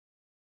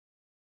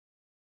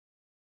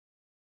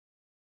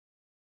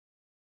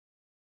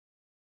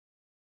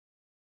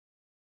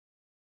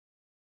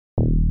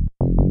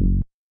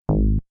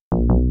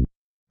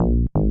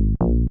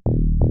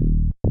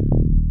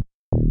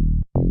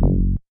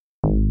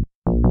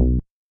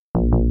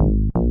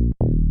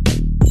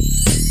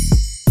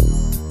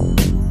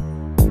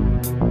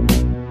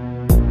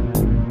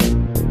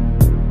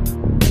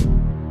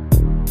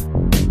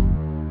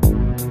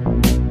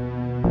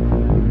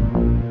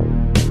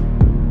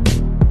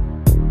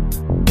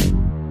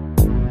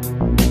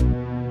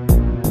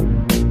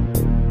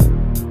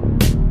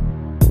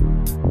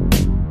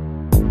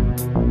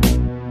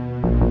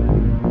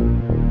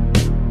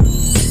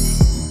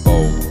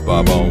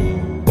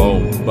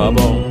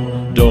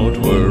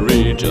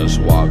worry, just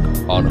walk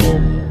on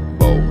home.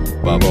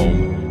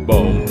 Bome-Ba-Bome,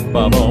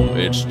 Bome-Ba-Bome.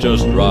 It's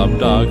just Rob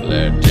Dog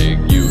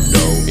letting you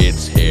know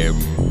it's him.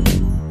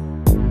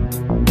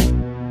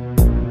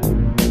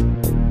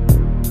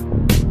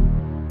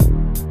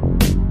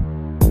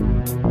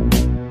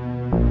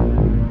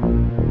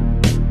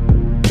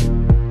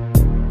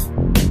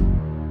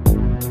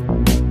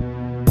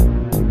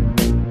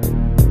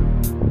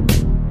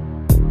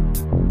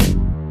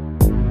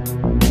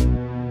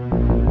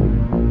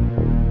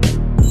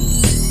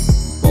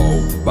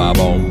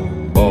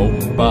 Bome-Ba-Bome,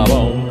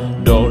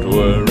 Bome-Ba-Bome. Don't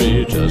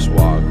worry, just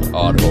walk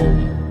on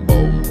home.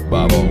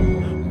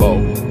 Bome-Ba-Bome,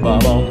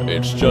 Bome-Ba-Bome.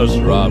 It's just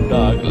Rob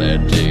Dog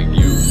letting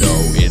you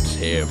know it's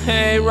him.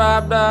 Hey,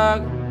 Rob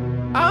Dog.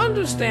 I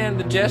understand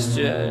the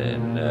gesture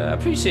and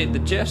appreciate the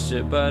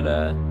gesture, but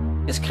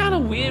it's kind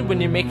of weird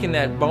when you're making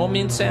that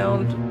booming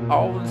sound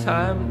all the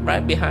time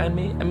right behind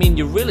me. I mean,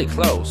 you're really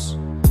close,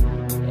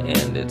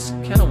 and it's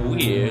kind of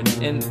weird.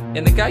 And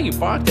the guy you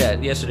barked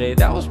at yesterday,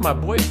 that was my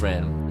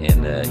boyfriend,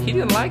 and he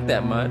didn't like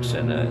that much.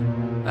 And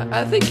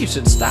I think you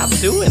should stop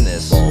doing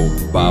this.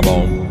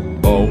 Bome-Ba-Bome,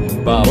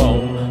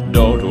 Bome-Ba-Bome.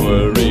 Don't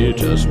worry,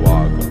 just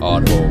walk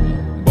on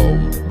home.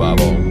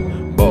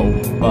 Bome-Ba-Bome,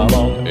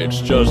 Bome-Ba-Bome.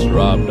 It's just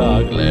Rob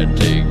Dog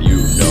letting you